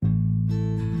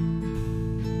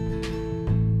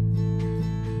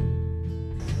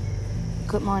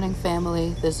Good morning,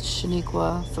 family. This is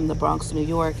Shaniqua from the Bronx, New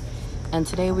York, and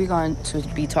today we're going to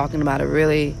be talking about a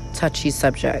really touchy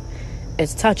subject.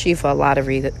 It's touchy for a lot of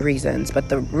reasons, but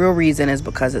the real reason is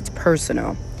because it's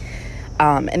personal.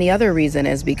 And the other reason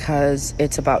is because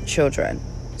it's about children.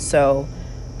 So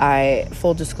I,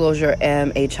 full disclosure,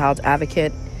 am a child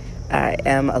advocate. I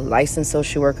am a licensed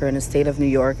social worker in the state of New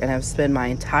York, and I've spent my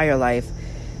entire life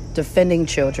defending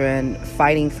children,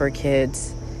 fighting for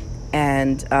kids,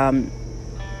 and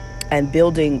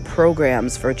building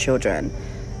programs for children.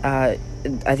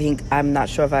 I'm not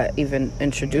sure if I even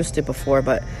introduced it before,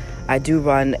 but I do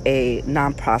run a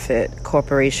nonprofit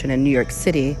corporation in New York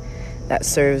City that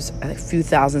serves a few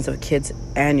thousands of kids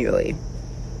annually.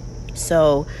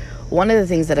 So one of the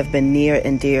things that have been near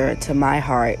and dear to my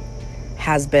heart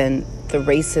has been the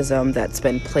racism that's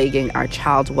been plaguing our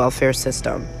child welfare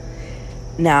system.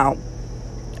 Now,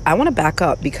 I want to back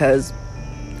up because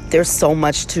there's so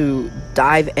much to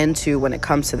dive into when it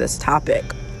comes to this topic,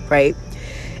 right?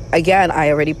 Again, I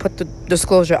already put the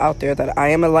disclosure out there that I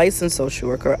am a licensed social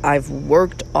worker. I've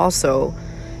worked also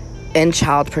in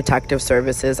child protective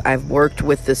services. I've worked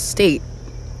with the state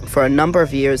for a number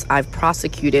of years. I've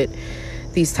prosecuted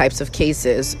these types of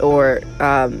cases, or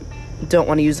don't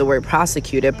want to use the word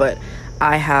prosecuted, but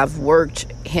I have worked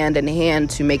hand in hand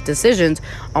to make decisions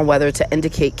on whether to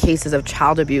indicate cases of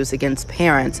child abuse against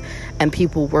parents and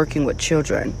people working with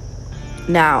children.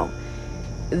 Now,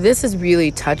 this is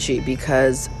really touchy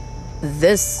because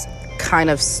this kind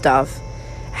of stuff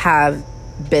have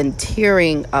been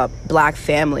tearing up Black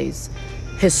families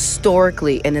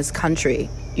historically in this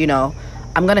country. You know,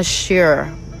 I'm going to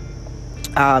share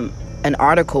an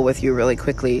article with you really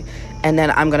quickly, and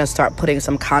then I'm going to start putting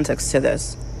some context to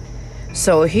this.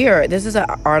 So here, this is an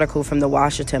article from the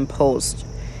Washington Post,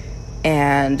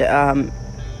 and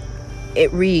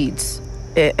it reads,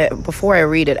 before I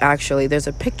read it, actually, there's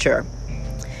a picture.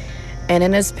 And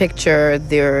in this picture,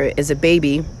 there is a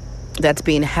baby that's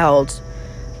being held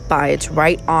by its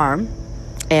right arm,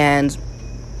 and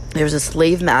there's a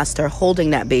slave master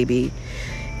holding that baby,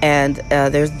 and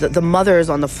there's the mother is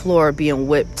on the floor being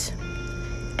whipped,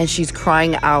 and she's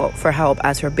crying out for help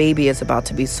as her baby is about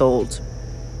to be sold.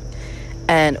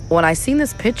 And when I seen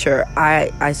this picture,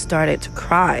 I started to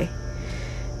cry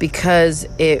because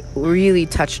it really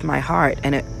touched my heart,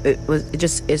 and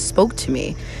it spoke to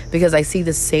me because I see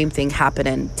the same thing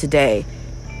happening today.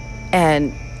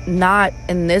 And not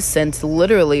in this sense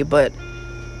literally, but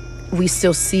we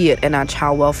still see it in our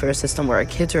child welfare system where our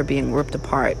kids are being ripped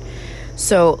apart.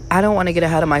 So I don't want to get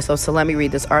ahead of myself, so let me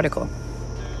read this article.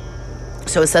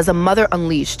 So it says, a mother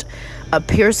unleashed a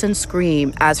piercing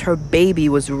scream as her baby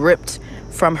was ripped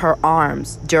from her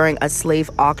arms during a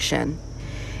slave auction.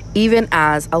 Even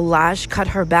as a lash cut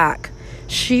her back,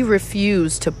 she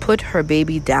refused to put her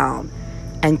baby down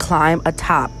and climb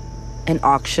atop an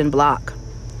auction block.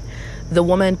 The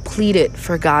woman pleaded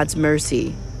for God's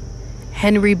mercy.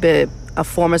 Henry Bibb, a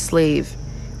former slave,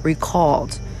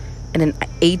 recalled in an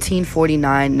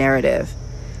 1849 narrative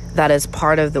that is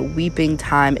part of the Weeping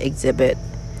Time exhibit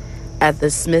at the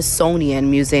Smithsonian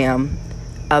Museum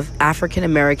of African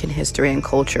American History and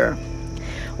Culture,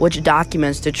 which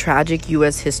documents the tragic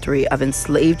U.S. history of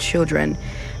enslaved children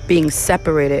being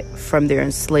separated from their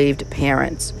enslaved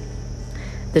parents.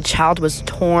 The child was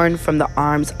torn from the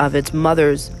arms of its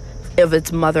mother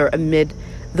amid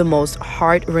the most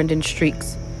heart-rending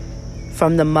shrieks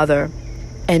from the mother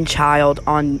and child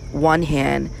on one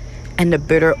hand, and the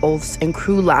bitter oaths and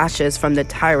cruel lashes from the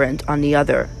tyrant on the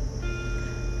other.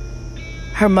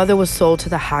 Her mother was sold to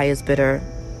the highest bidder.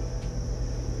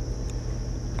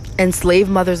 Enslaved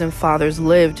mothers and fathers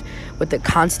lived with the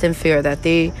constant fear that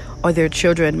they or their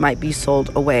children might be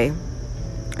sold away.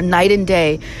 Night and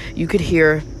day, you could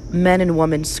hear men and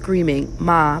women screaming,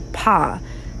 "Ma, Pa,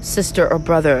 sister or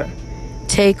brother,"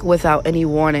 take without any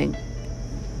warning.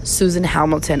 Susan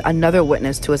Hamilton, another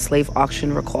witness to a slave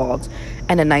auction, recalled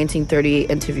in a 1938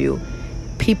 interview,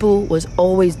 "People was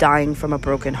always dying from a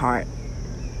broken heart."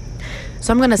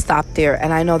 So I'm going to stop there,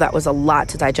 and I know that was a lot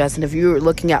to digest, and if you're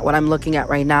looking at what I'm looking at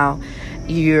right now,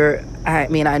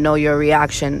 I know your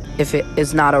reaction, if it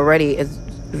is not already,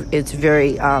 it's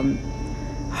very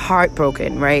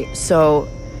heartbroken, right? So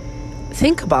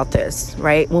think about this,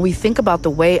 right? When we think about the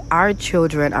way our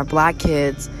children, our Black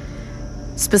kids,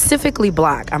 specifically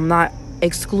Black, I'm not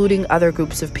excluding other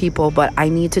groups of people, but I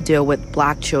need to deal with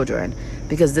Black children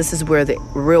because this is where the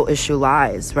real issue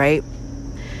lies, right?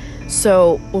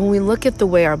 So when we look at the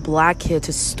way our Black kids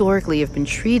historically have been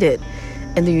treated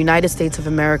in the United States of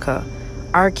America,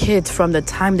 our kids from the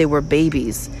time they were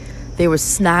babies, they were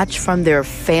snatched from their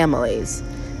families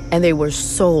and they were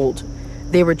sold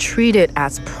They were treated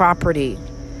as property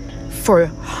for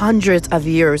hundreds of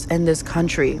years in this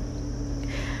country.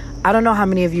 I don't know how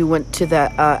many of you went to the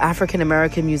African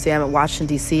American Museum at Washington,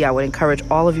 D.C. I would encourage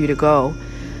all of you to go.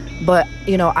 But,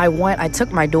 I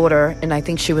took my daughter, and I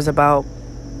think she was about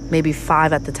maybe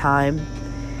 5 at the time.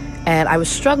 And I was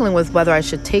struggling with whether I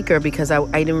should take her because I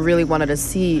didn't really wanted to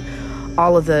see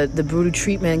all of the brutal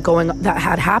treatment that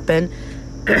had happened,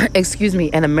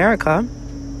 in America.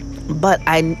 But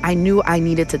I knew I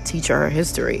needed to teach her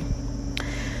history.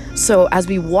 So as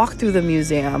we walked through the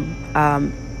museum,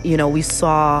 we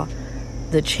saw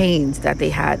the chains that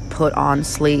they had put on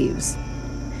slaves.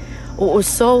 What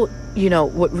was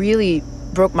what really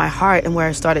broke my heart and where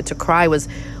I started to cry was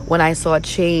when I saw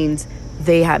chains.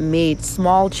 They had made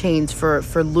small chains for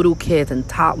little kids and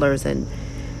toddlers and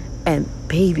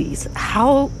babies.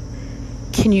 How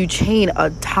can you chain a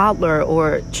toddler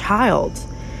or child?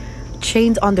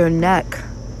 Chains on their neck.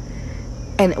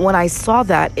 And when I saw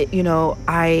that,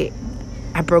 I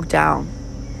broke down.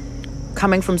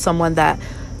 Coming from someone that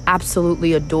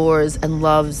absolutely adores and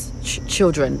loves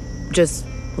children, just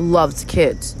loves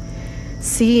kids.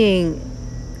 Seeing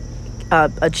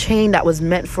a chain that was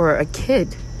meant for a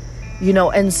kid,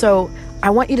 and so I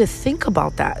want you to think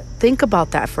about that. Think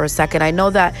about that for a second. I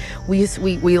know that we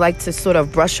like to sort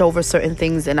of brush over certain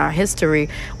things in our history.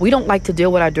 We don't like to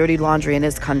deal with our dirty laundry in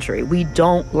this country. We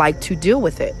don't like to deal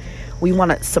with it. We want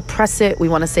to suppress it. We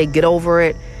want to say, get over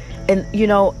it. And,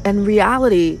 in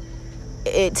reality,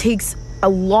 it takes a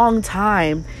long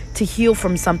time to heal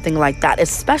from something like that,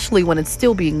 especially when it's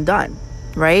still being done,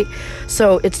 right?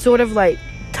 So it's sort of like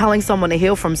telling someone to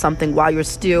heal from something while you're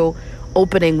still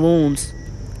opening wounds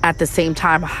at the same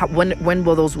time. When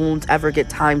will those wounds ever get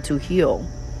time to heal?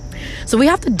 So we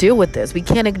have to deal with this. We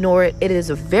can't ignore it. It is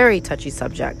a very touchy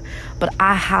subject, but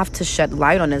I have to shed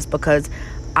light on this because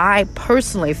I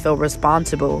personally feel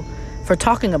responsible for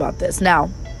talking about this. Now,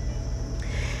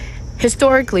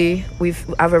 historically,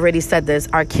 I've already said this,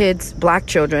 our kids, black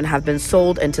children, have been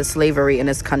sold into slavery in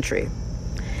this country.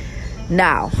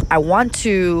 Now, I want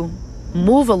to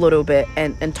move a little bit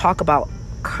and talk about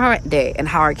current day and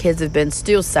how our kids have been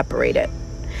still separated.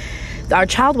 Our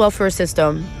child welfare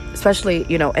system, especially,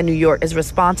 in New York, is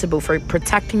responsible for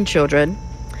protecting children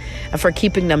and for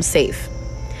keeping them safe.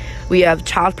 We have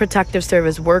Child Protective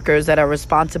Service workers that are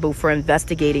responsible for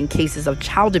investigating cases of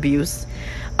child abuse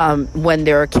when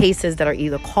there are cases that are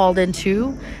either called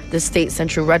into the State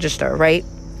Central Register, right,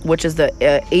 which is the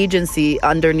agency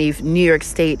underneath New York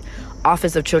State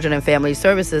Office of Children and Family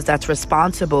Services that's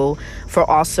responsible for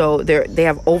also they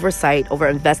have oversight over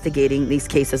investigating these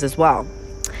cases as well.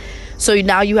 So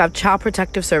now you have Child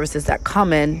Protective Services that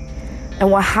come in, and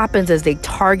what happens is they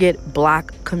target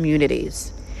black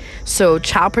communities. So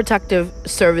Child Protective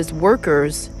Service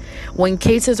workers, when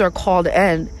cases are called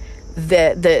in,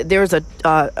 there's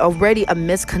already a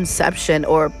misconception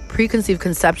or preconceived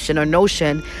conception or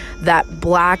notion that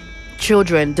black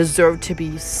children deserve to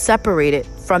be separated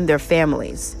from their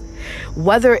families.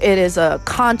 Whether it is a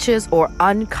conscious or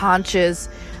unconscious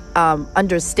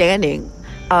understanding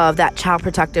of that Child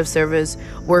Protective Service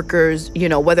workers,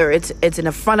 whether it's in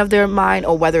the front of their mind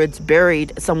or whether it's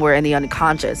buried somewhere in the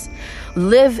unconscious.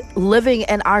 Living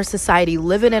in our society,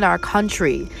 living in our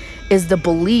country is the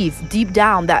belief deep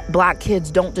down that black kids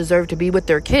don't deserve to be with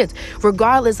their kids,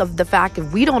 regardless of the fact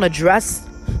if we don't address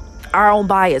our own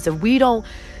bias, if we don't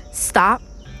stop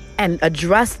and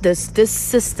address this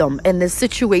system and this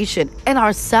situation in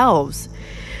ourselves,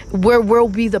 where we'll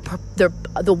be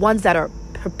the ones that are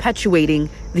perpetuating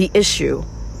the issue.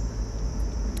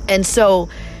 And so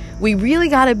we really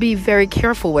got to be very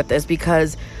careful with this,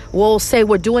 because we'll say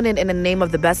we're doing it in the name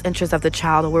of the best interest of the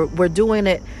child, or we're doing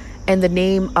it in the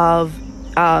name of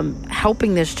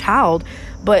helping this child,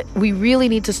 but we really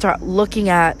need to start looking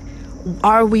at,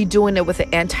 are we doing it with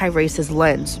an anti-racist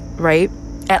lens, right?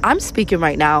 And I'm speaking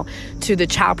right now to the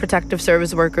Child Protective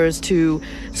Service workers, to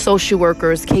social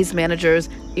workers, case managers.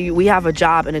 We have a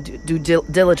job and a due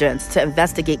diligence to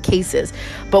investigate cases.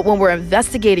 But when we're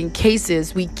investigating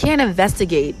cases, we can't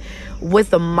investigate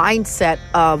with the mindset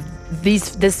of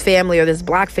this family or this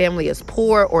black family is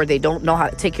poor, or they don't know how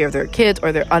to take care of their kids,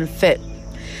 or they're unfit.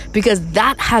 Because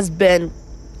that has been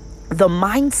the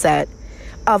mindset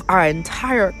of our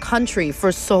entire country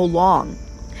for so long.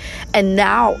 And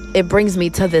now it brings me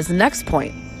to this next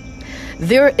point.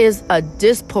 There is a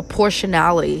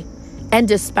disproportionality and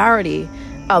disparity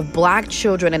of black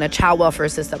children in a child welfare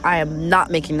system. I am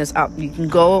not making this up. You can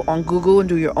go on Google and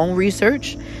do your own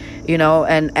research,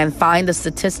 and find the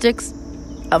statistics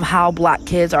of how black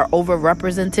kids are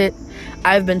overrepresented.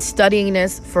 I've been studying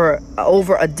this for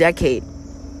over a decade.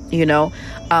 You know,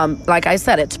 like I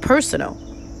said, it's personal.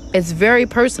 It's very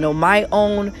personal. My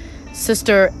own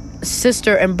sister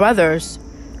and brothers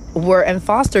were in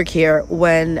foster care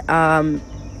when,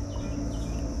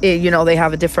 they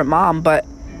have a different mom, but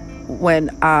when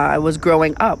I was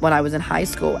growing up, when I was in high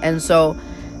school. And so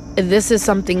this is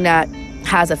something that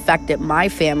has affected my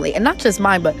family, and not just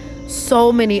mine, but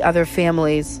so many other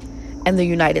families in the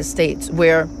United States,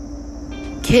 where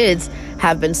kids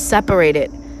have been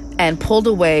separated and pulled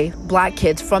away, Black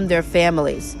kids, from their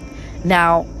families.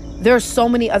 Now, there are so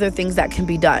many other things that can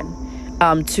be done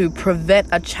to prevent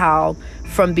a child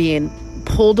from being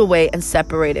pulled away and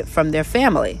separated from their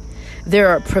family. There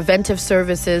are preventive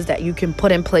services that you can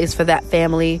put in place for that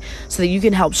family so that you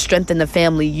can help strengthen the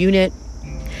family unit.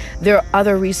 There are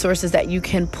other resources that you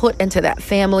can put into that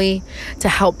family to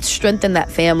help strengthen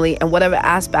that family in whatever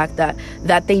aspect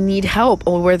that they need help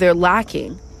or where they're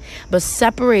lacking. But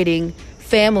separating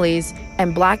families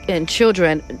and Black and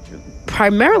children,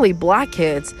 primarily Black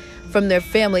kids, from their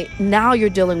family, now you're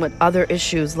dealing with other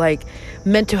issues like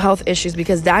mental health issues,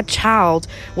 because that child,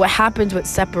 what happens with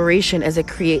separation is it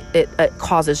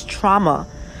causes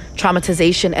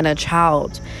traumatization in a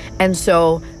child. And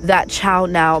so that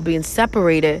child now being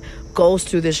separated goes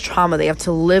through this trauma. They have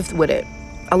to live with it.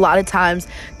 A lot of times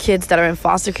kids that are in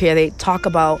foster care, they talk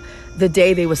about the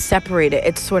day they were separated.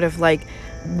 It's sort of like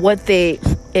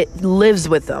it lives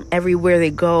with them everywhere they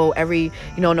go,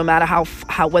 no matter how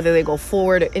whether they go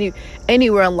forward or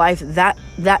anywhere in life, that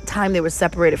time they were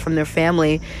separated from their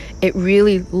family, it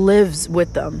really lives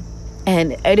with them,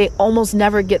 and they almost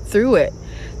never get through it,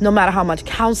 no matter how much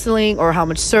counseling or how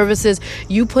much services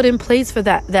you put in place for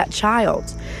that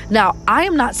child. Now, I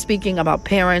am not speaking about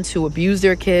parents who abuse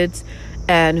their kids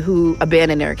and who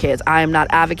abandon their kids. I am not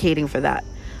advocating for that.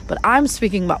 But I'm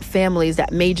speaking about families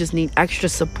that may just need extra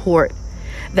support,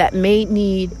 that may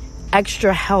need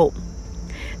extra help,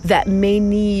 that may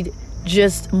need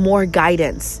just more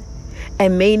guidance,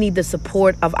 and may need the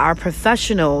support of our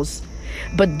professionals,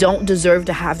 but don't deserve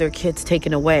to have their kids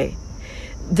taken away.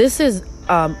 This is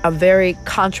a very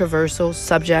controversial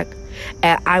subject,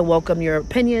 and I welcome your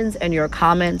opinions and your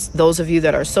comments. Those of you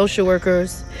that are social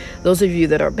workers, those of you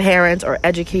that are parents or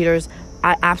educators,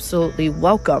 I absolutely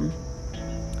welcome.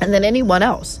 And then anyone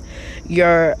else,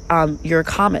 your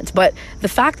comments. But the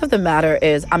fact of the matter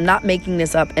is, I'm not making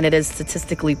this up, and it is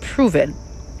statistically proven.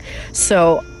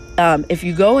 So if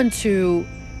you go into,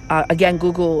 again,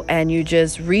 Google, and you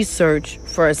just research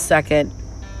for a second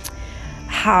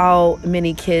how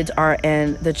many kids are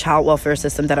in the child welfare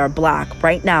system that are Black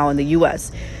right now in the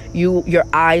U.S., your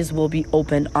eyes will be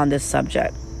opened on this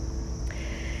subject.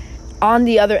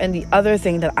 The other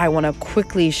thing that I want to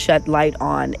quickly shed light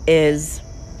on is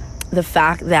the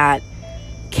fact that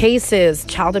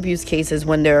child abuse cases,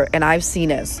 when and I've seen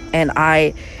this, and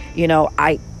I'm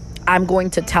going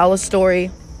to tell a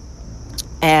story,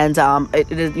 and I'm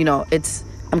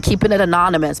keeping it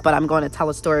anonymous, but I'm going to tell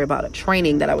a story about a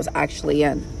training that I was actually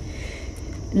in.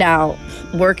 Now,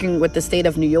 working with the state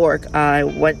of New York, I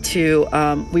went to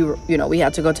we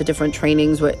had to go to different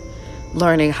trainings with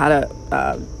learning how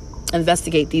to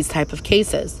investigate these type of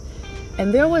cases.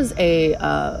 And there was a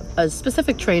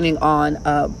specific training on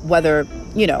how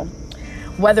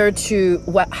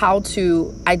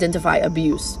to identify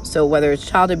abuse. So whether it's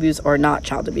child abuse or not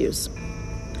child abuse.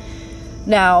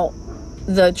 Now,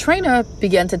 the trainer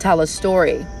began to tell a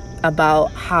story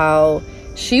about how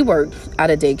she worked at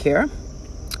a daycare.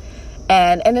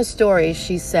 And in the story,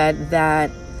 she said that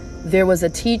there was a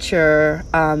teacher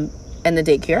in the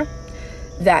daycare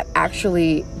that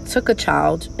actually took a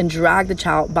child and dragged the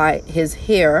child by his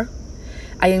hair.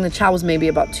 I think the child was maybe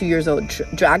about 2 years old.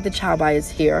 Dragged the child by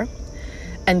his hair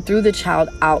and threw the child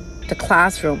out the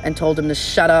classroom and told him to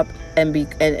shut up and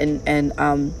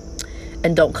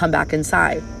don't come back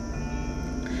inside.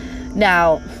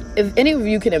 Now, if any of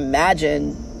you can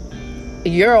imagine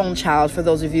your own child, for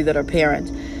those of you that are parents,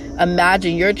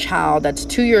 imagine your child that's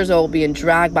 2 years old being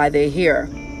dragged by their hair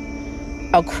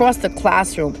across the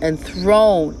classroom and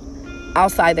thrown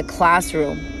outside the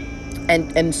classroom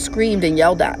and screamed and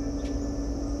yelled at.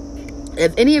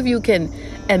 If any of you can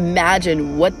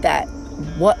imagine what that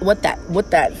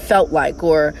felt like,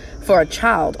 or for a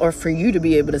child, or for you to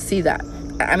be able to see that,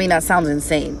 I mean, that sounds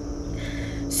insane.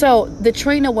 So the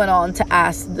trainer went on to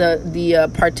ask the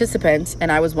participants,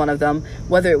 and I was one of them,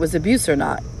 whether it was abuse or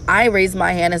not. I raised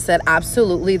my hand and said,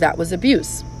 absolutely, that was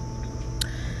abuse.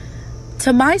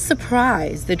 To my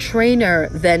surprise, the trainer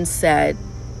then said,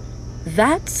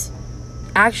 that's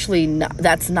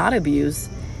not abuse,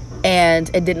 and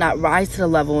it did not rise to the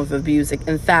level of abuse.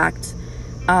 In fact,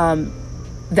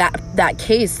 that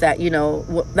case that,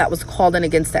 that was called in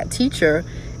against that teacher,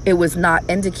 it was not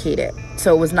indicated.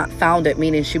 So it was not founded,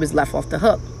 meaning she was left off the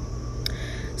hook.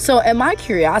 So in my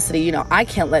curiosity, I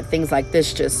can't let things like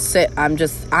this just sit. I'm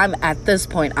at this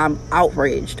point, I'm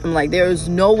outraged. I'm like, there's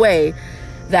no way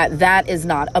that is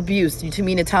not abuse. You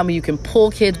mean to tell me you can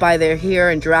pull kids by their hair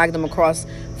and drag them across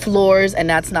floors and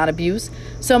that's not abuse?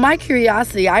 So in my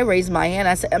curiosity, I raised my hand.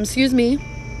 I said, excuse me.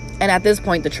 And at this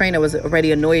point, the trainer was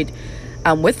already annoyed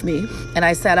with me. And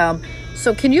I said,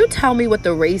 so can you tell me what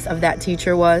the race of that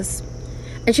teacher was?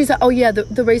 And she said, oh yeah,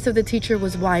 the race of the teacher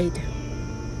was white.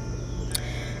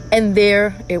 And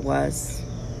there it was,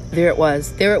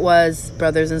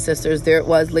 brothers and sisters. There it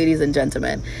was, ladies and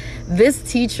gentlemen. This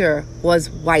teacher was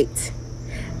white.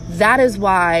 That is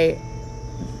why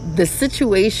the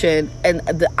situation and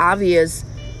the obvious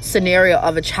scenario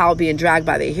of a child being dragged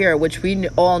by their hair, which we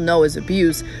all know is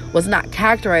abuse, was not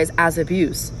characterized as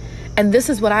abuse. And this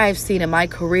is what I have seen in my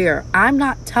career. I'm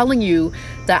not telling you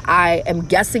that I am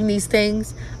guessing these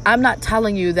things. I'm not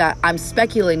telling you that I'm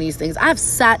speculating these things. I've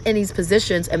sat in these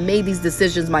positions and made these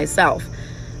decisions myself.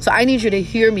 So I need you to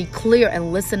hear me clear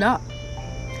and listen up.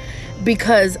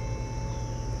 Because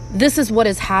this is what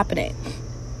is happening.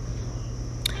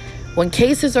 When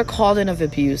cases are called in of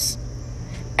abuse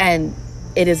and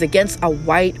it is against a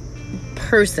white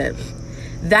person,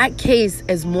 that case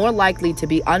is more likely to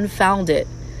be unfounded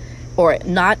or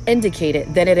not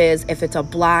indicated than it is if it's a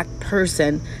black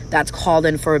person that's called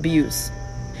in for abuse.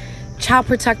 Child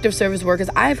protective service workers,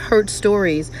 I've heard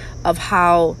stories of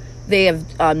how they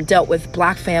have dealt with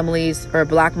black families or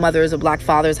black mothers or black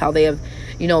fathers, how they have,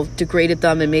 degraded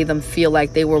them and made them feel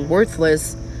like they were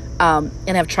worthless, and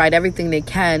have tried everything they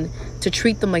can to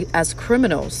treat them as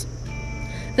criminals.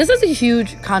 This is a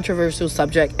huge controversial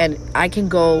subject, and I can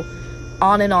go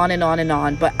on and on and on and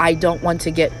on, but I don't want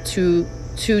to get too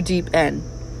deep in.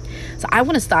 So I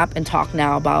want to stop and talk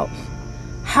now about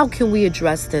how can we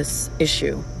address this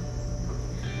issue?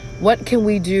 What can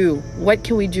we do? What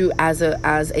can we do as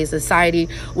a society?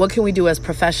 What can we do as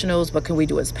professionals? What can we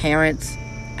do as parents,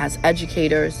 as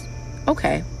educators?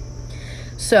 Okay.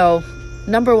 So,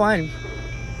 number one,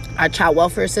 our child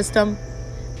welfare system,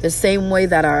 the same way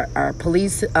that our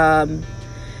police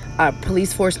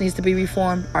force needs to be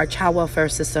reformed, our child welfare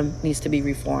system needs to be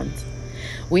reformed.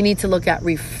 We need to look at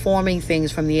reforming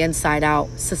things from the inside out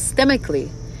systemically.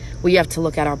 We have to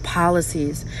look at our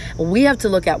policies. We have to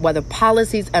look at whether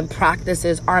policies and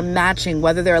practices are matching,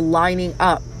 whether they're lining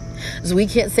up. So we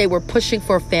can't say we're pushing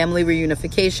for family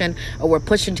reunification or we're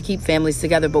pushing to keep families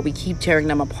together, but we keep tearing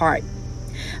them apart.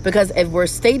 Because if we're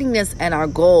stating this in our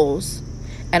goals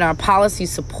and our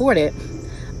policies support it,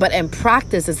 but in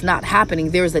practice it's not happening,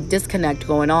 there's a disconnect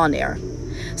going on there.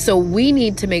 So we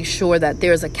need to make sure that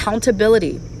there's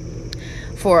accountability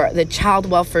for the child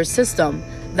welfare system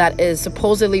that is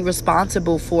supposedly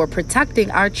responsible for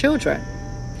protecting our children.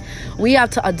 We have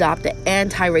to adopt the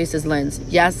anti-racist lens.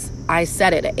 Yes, I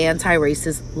said it, an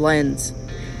anti-racist lens.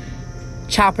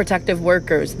 Child protective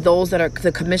workers, those that are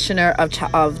the commissioner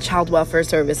of child welfare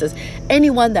services,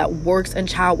 anyone that works in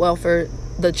child welfare,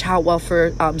 the child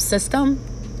welfare system,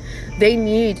 they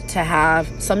need to have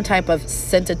some type of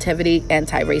sensitivity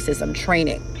anti-racism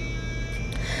training.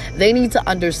 They need to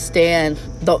understand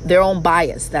their own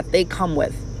bias that they come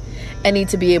with and need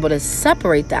to be able to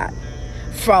separate that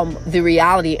from the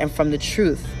reality and from the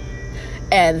truth.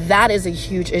 And that is a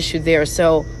huge issue there.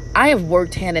 So I have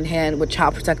worked hand in hand with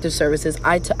child protective services.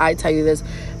 I tell you this,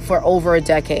 for over a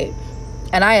decade.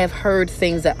 And I have heard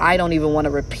things that I don't even want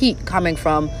to repeat coming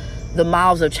from the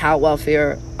mouths of child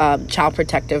welfare, child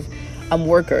protective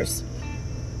workers.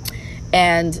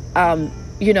 And, and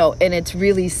it's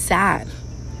really sad,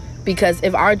 because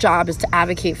if our job is to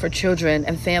advocate for children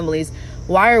and families,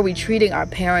 why are we treating our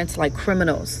parents like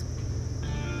criminals?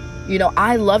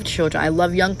 I love children. I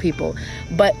love young people.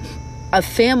 But a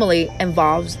family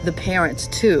involves the parents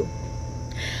too.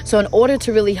 So in order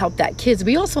to really help that kids,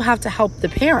 we also have to help the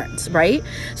parents, right?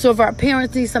 So if our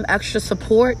parents need some extra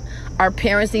support, our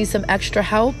parents need some extra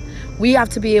help, we have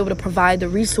to be able to provide the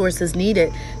resources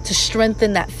needed to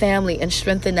strengthen that family and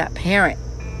strengthen that parent,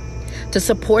 to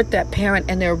support that parent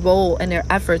and their role and their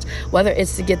efforts, whether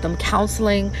it's to get them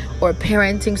counseling or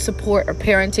parenting support or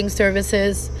parenting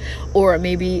services, or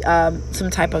maybe some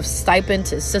type of stipend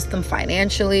to assist them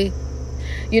financially,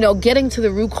 getting to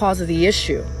the root cause of the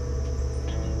issue.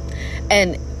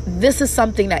 And this is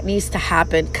something that needs to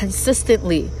happen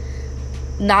consistently,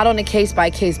 not on a case by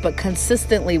case, but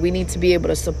consistently. We need to be able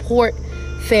to support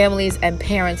families and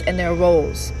parents in their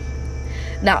roles.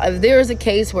 Now, if there is a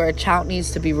case where a child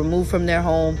needs to be removed from their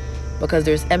home, because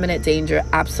there's imminent danger,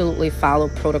 absolutely follow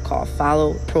protocol.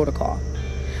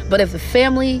 But if the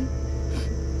family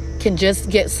can just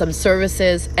get some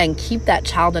services and keep that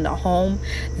child in a home,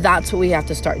 that's what we have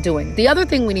to start doing. The other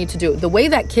thing we need to do, the way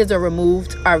that kids are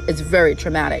removed is very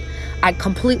traumatic. I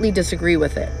completely disagree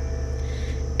with it.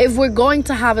 If we're going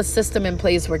to have a system in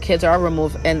place where kids are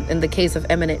removed in the case of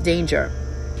imminent danger,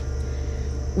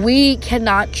 we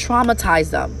cannot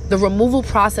traumatize them. The removal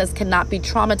process cannot be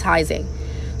traumatizing.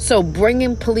 So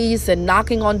bringing police and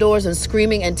knocking on doors and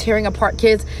screaming and tearing apart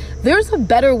kids, there's a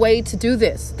better way to do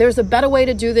this. There's a better way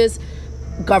to do this,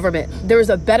 government. There's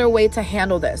a better way to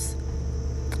handle this.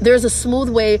 There's a smooth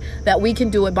way that we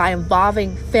can do it by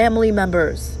involving family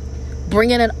members,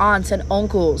 bringing in aunts and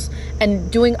uncles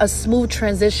and doing a smooth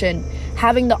transition,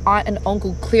 having the aunt and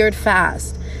uncle cleared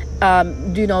fast,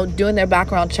 doing their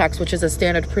background checks, which is a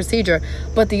standard procedure.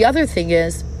 But the other thing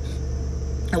is,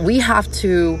 we have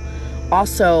to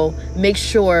also make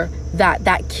sure that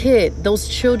that kid, those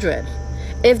children,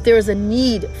 if there's a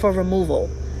need for removal,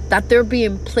 that they're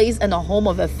being placed in the home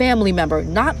of a family member,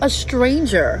 not a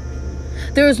stranger.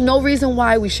 There is no reason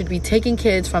why we should be taking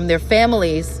kids from their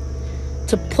families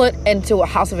to put into a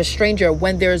house of a stranger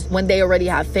when they already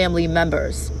have family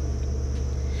members.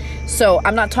 So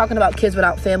I'm not talking about kids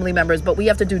without family members, but we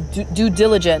have to do due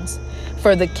diligence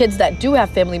for the kids that do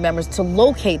have family members to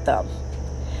locate them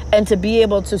and to be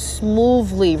able to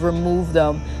smoothly remove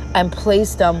them and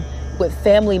place them with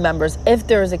family members if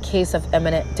there is a case of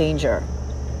imminent danger.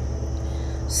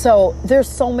 So there's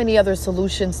so many other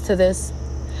solutions to this,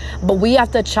 but we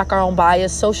have to check our own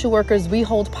bias. Social workers, we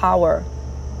hold power.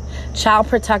 Child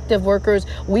protective workers,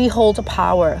 we hold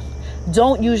power.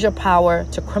 Don't use your power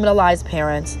to criminalize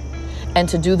parents and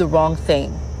to do the wrong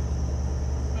thing.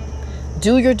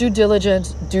 Do your due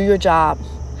diligence, do your job,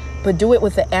 but do it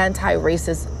with the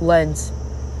anti-racist lens.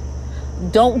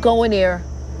 Don't go in there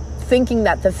thinking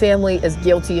that the family is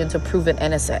guilty until proven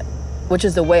innocent, which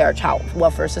is the way our child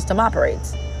welfare system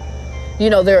operates.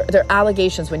 There are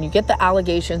allegations. When you get the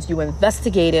allegations, you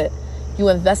investigate it. You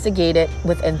investigate it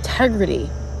with integrity.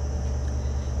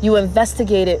 You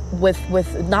investigate it with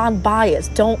non-bias.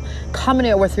 Don't come in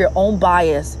there with your own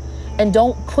bias, and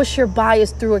don't push your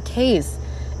bias through a case.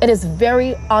 It is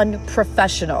very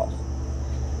unprofessional.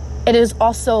 It is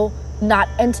also not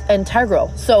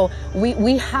integral. So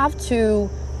we have to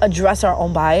address our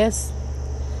own bias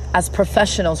as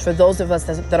professionals, for those of us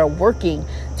that are working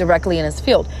directly in this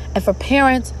field. And for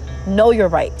parents, know your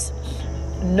rights.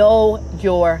 Know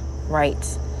your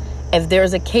rights. If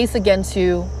there's a case against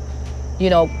you,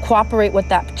 cooperate with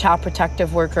that child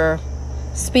protective worker,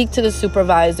 speak to the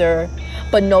supervisor,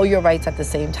 but know your rights at the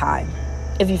same time.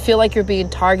 If you feel like you're being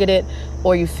targeted,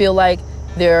 or you feel like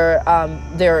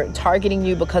they're targeting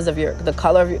you because of the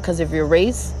color because of your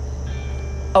race,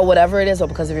 or whatever it is, or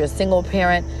because of your single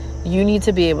parent, you need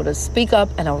to be able to speak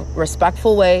up in a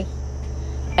respectful way.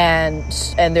 And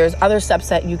there's other steps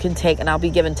that you can take, and I'll be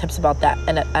giving tips about that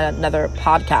in another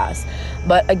podcast.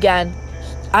 But again,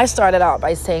 I started out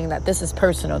by saying that this is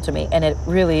personal to me, and it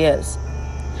really is.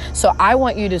 So I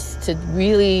want you to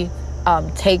really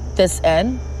take this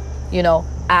in,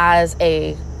 as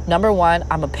a, number one,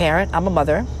 I'm a parent, I'm a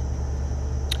mother.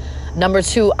 Number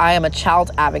two, I am a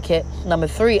child advocate. Number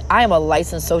three, I am a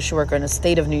licensed social worker in the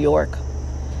state of New York.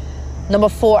 Number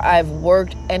four, I've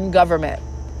worked in government,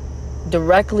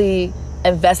 directly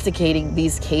investigating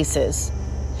these cases.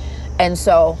 And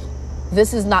so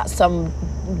this is not some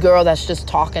girl that's just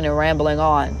talking and rambling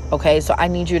on, okay? So I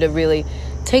need you to really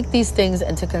take these things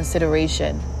into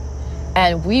consideration.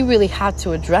 And we really have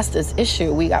to address this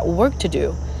issue. We got work to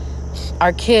do.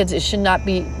 Our kids, it should not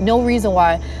be no reason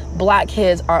why Black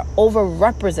kids are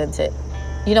overrepresented.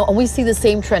 And we see the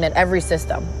same trend in every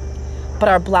system. But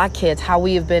our Black kids, how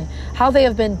they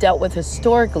have been dealt with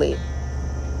historically,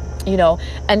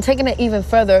 and taking it even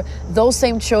further, those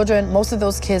same children, most of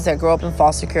those kids that grow up in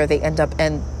foster care, they end up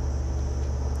in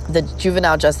the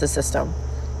juvenile justice system.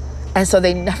 And so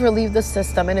they never leave the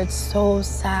system, and it's so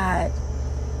sad.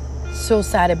 So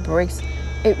sad.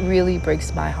 It really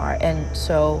breaks my heart. And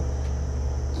so,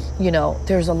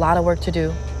 there's a lot of work to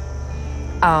do.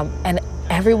 And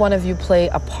every one of you play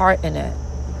a part in it.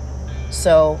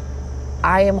 So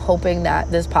I am hoping that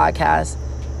this podcast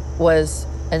was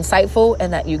insightful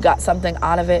and that you got something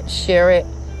out of it. Share it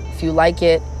if you like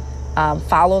it.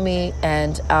 Follow me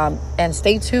and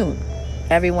stay tuned.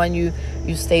 Everyone, you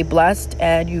stay blessed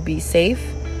and you be safe.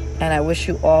 And I wish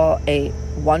you all a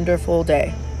wonderful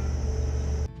day.